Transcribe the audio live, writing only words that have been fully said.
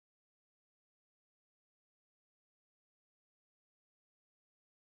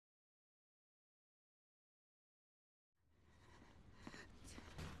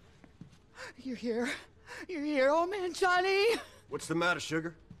You're here. You're here. Oh, man, Johnny. What's the matter,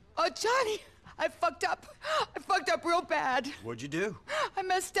 sugar? Oh, Johnny, I fucked up. I fucked up real bad. What'd you do? I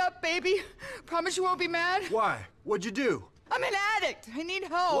messed up, baby. Promise you won't be mad. Why? What'd you do? I'm an addict. I need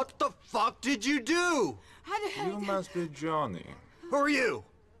help. What the fuck did you do? You must be Johnny. Who are you?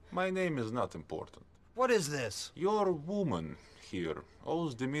 My name is not important. What is this? Your woman here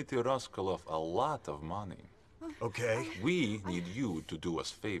owes Dmitry Raskolov a lot of money. Okay. We need you to do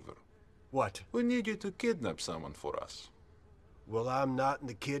us a favor. What? We need you to kidnap someone for us. Well, I'm not in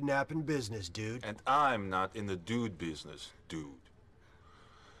the kidnapping business, dude. And I'm not in the dude business, dude.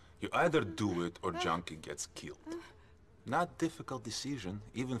 You either do it or Junkie gets killed. Not difficult decision,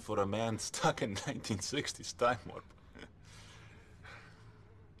 even for a man stuck in 1960s time warp.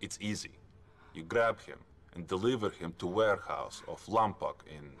 It's easy. You grab him and deliver him to warehouse of Lampak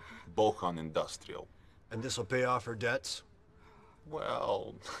in Bohan Industrial. And this'll pay off her debts?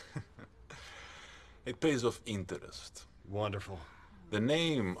 Well, it pays off interest. Wonderful. The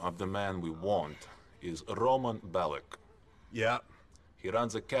name of the man we want is Roman Bellic. Yeah. He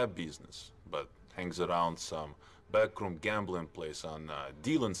runs a cab business, but hangs around some backroom gambling place on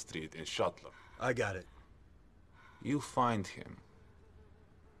Dillon Street in Shuttler. I got it. You find him.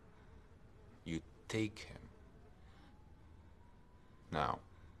 You take him. Now,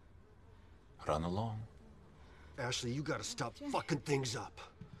 run along. Ashley, you gotta stop fucking things up.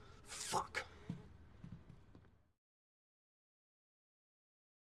 Fuck.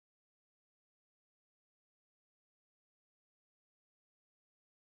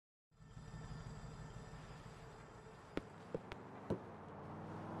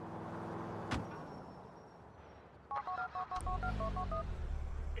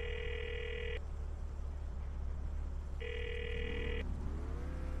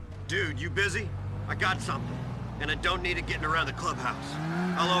 Dude, you busy? I got something. And I don't need it getting around the clubhouse.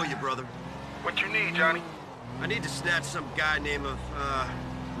 I'll owe you, brother. What you need, Johnny? I need to snatch some guy named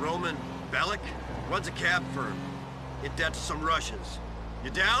Roman Bellic. Runs a cab firm. In debt to some Russians. You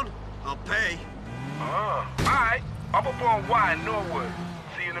down? I'll pay. Alright. Up on Y in Norwood.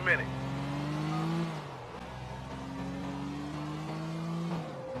 See you in a minute.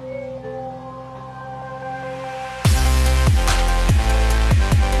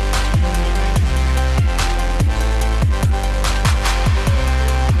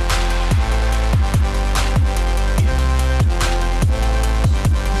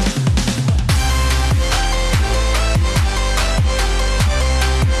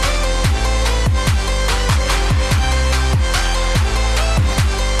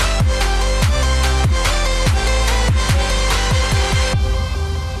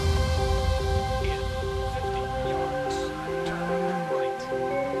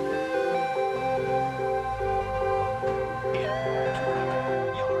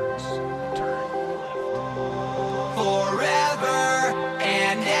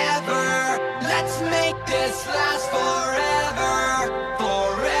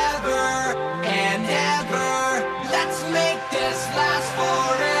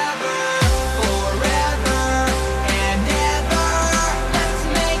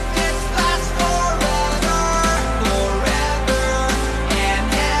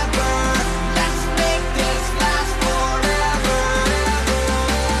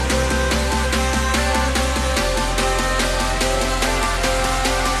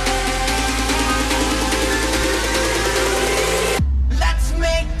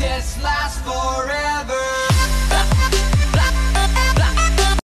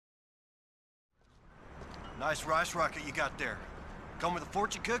 Nice rice rocket you got there. Come with a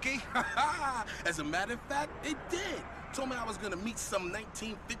fortune cookie? As a matter of fact, it did. Told me I was gonna meet some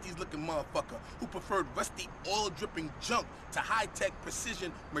 1950s looking motherfucker who preferred rusty oil dripping junk to high-tech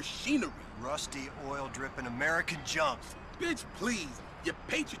precision machinery. Rusty oil dripping American junk. Bitch, please. Your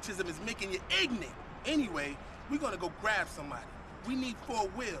patriotism is making you ignorant. Anyway, we're gonna go grab somebody. We need 4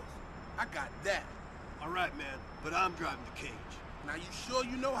 wheels. I got that. All right, man, but I'm driving the cage. Now you sure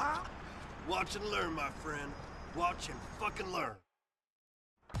you know how? Watch and learn, my friend. Watch and fucking learn.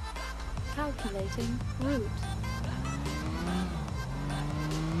 Calculating route.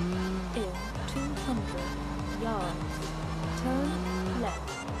 In 200 yards. Turn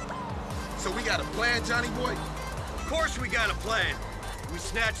left. So we got a plan, Johnny boy? Of course we got a plan. We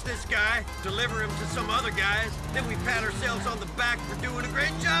snatch this guy, deliver him to some other guys, then we pat ourselves on the back for doing a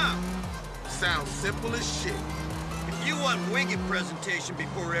great job. Sounds simple as shit. If you want winged presentation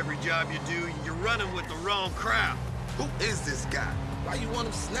before every job you do, you're running with the wrong crowd. Who is this guy? Why you want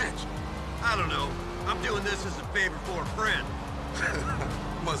him snatched? I don't know. I'm doing this as a favor for a friend.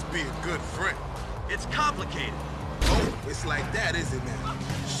 Must be a good friend. It's complicated. Oh, It's like that, isn't it?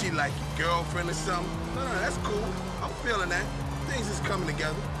 She like your girlfriend or something? No, that's cool. I'm feeling that. Things is coming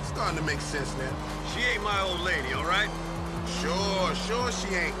together. Starting to make sense now. She ain't my old lady, all right? Sure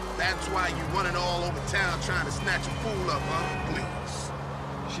she ain't. That's why you running all over town trying to snatch a fool up, huh? Please.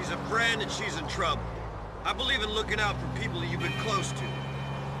 She's a friend and she's in trouble. I believe in looking out for people that you've been close to.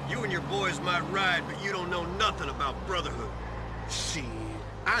 You and your boys might ride, but you don't know nothing about brotherhood. Shit,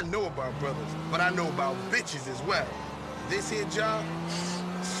 I know about brothers, but I know about bitches as well. This here job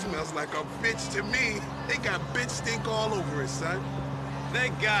smells like a bitch to me. They got bitch stink all over it, son.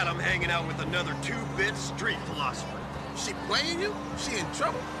 Thank God I'm hanging out with another two-bit street philosopher. She playing you? She in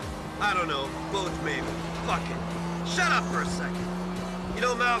trouble? I don't know, both maybe. Fuck it. Shut up for a second. You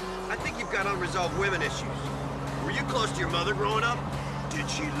know, Mal, I think you've got unresolved women issues. Were you close to your mother growing up? Did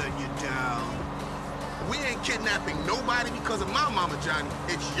she let you down? We ain't kidnapping nobody because of my mama, Johnny.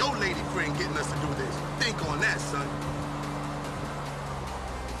 It's your lady friend getting us to do this. Think on that, son.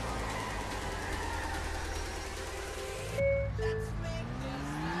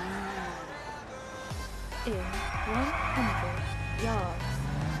 In 100 yards,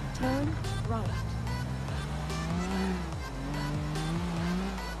 turn right.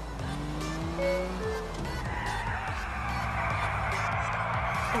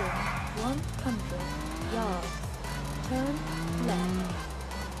 In 100 yards, turn left.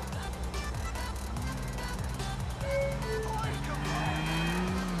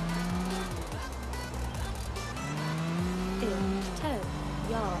 In 10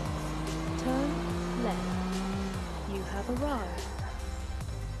 yards, turn left. You have arrived.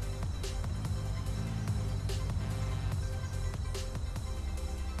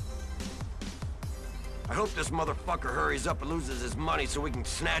 I hope this motherfucker hurries up and loses his money so we can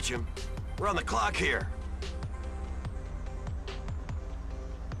snatch him. We're on the clock here.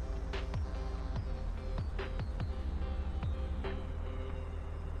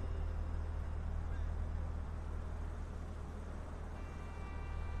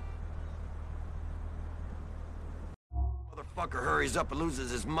 Motherfucker hurries up and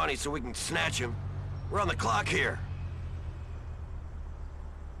loses his money so we can snatch him. We're on the clock here.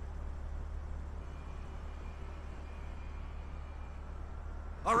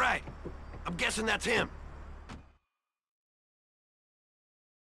 All right. I'm guessing that's him.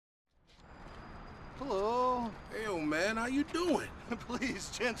 Hello. Hey, old man, how you doing? Please,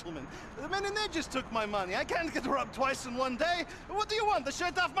 gentlemen. The men in there just took my money. I can't get robbed twice in one day. What do you want, the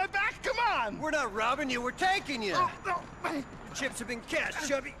shirt off my back? Come on! We're not robbing you, we're taking you. Oh, no, wait. The chips have been cashed,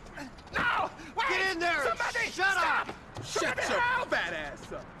 Chubby. No! Wait! Get in there! Somebody! Shut Stop! up! Shut your fat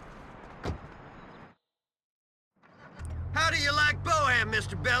ass up. How do you like Boham,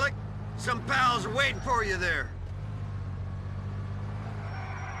 Mr. Bellic? Some pals are waiting for you there.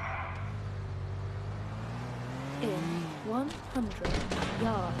 In 100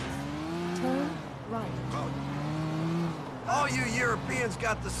 yards, turn right. All you Europeans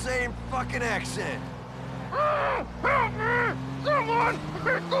got the same fucking accent. Help me! Someone!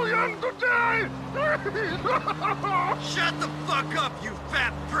 I'm too young to die! Shut the fuck up, you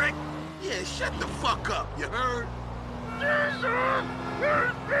fat prick! Yeah, shut the fuck up, you heard? Jesus!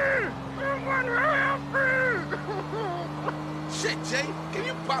 Help me! Someone help me! Shit, Jay, can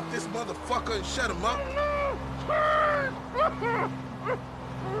you pop this motherfucker and shut him up?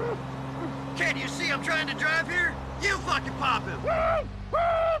 Can't you see I'm trying to drive here? You fucking pop him!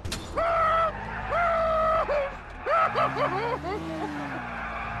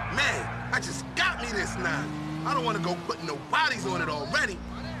 Man, I just got me this nine. I don't want to go putting no bodies on it already.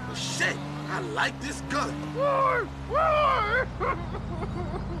 But shit, I like this gun.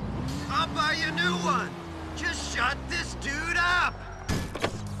 I'll buy you a new one. Just shut this dude up.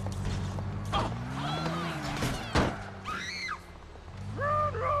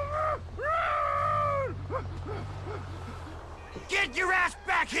 Get your ass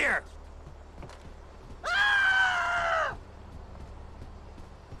back here! Ah!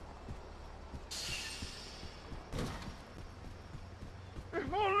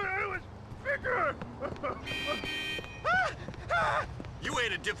 If only I was bigger! You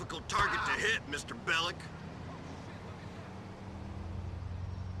ain't a difficult target to hit, Mr. Bellic.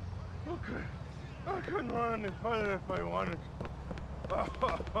 Okay, I can run as hard if I wanted to.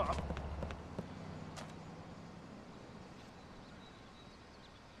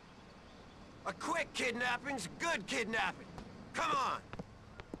 A quick kidnapping's good kidnapping. Come on.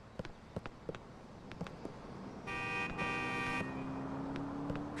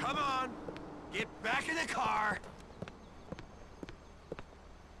 Come on. Get back in the car.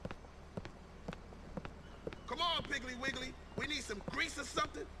 Come on, Piggly Wiggly. We need some grease or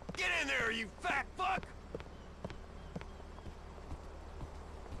something. Get in there, you fat fuck.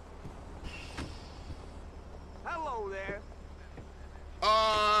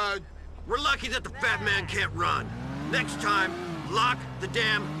 We're lucky that the fat man can't run. Next time, lock the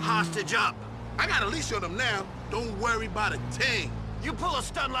damn hostage up. I got a leash on him now. Don't worry about a thing. You pull a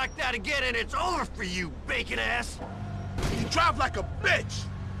stunt like that again and it's over for you, bacon ass. You drive like a bitch.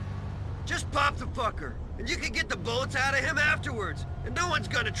 Just pop the fucker, and you can get the bullets out of him afterwards. And no one's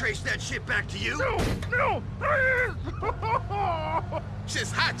gonna trace that shit back to you. No, please!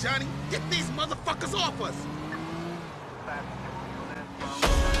 Shit's hot, Johnny. Get these motherfuckers off us.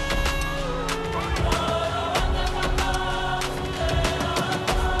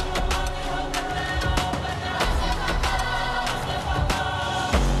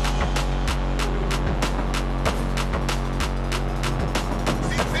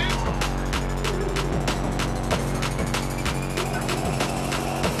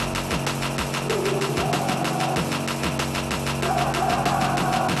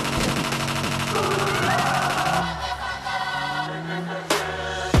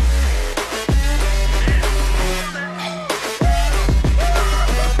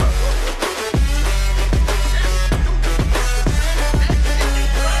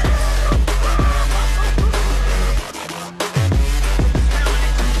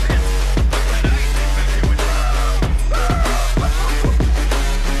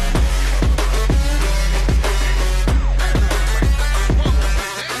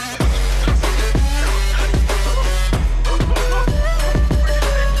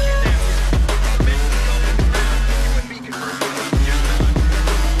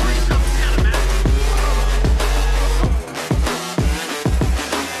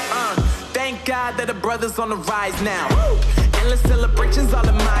 That the brothers on the rise now. Endless celebrations all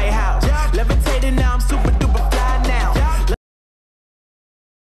in my house. Levitating now, I'm super duper fly now.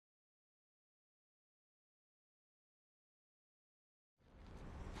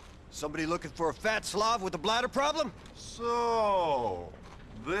 Somebody looking for a fat Slav with a bladder problem? So,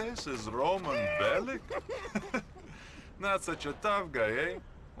 this is Roman Bellic? Not such a tough guy, eh?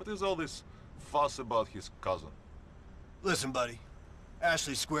 What is all this fuss about his cousin? Listen, buddy.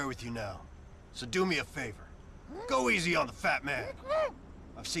 Ashley's square with you now. So do me a favor. Go easy on the fat man.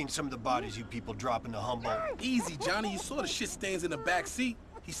 I've seen some of the bodies you people drop into Humboldt. Easy, Johnny. You saw the shit stains in the back seat.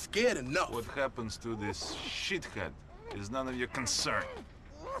 He's scared enough. What happens to this shithead is none of your concern.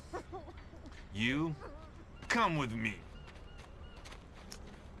 You come with me.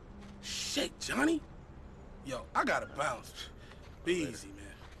 Shit, Johnny. Yo, I gotta bounce. Be easy, man.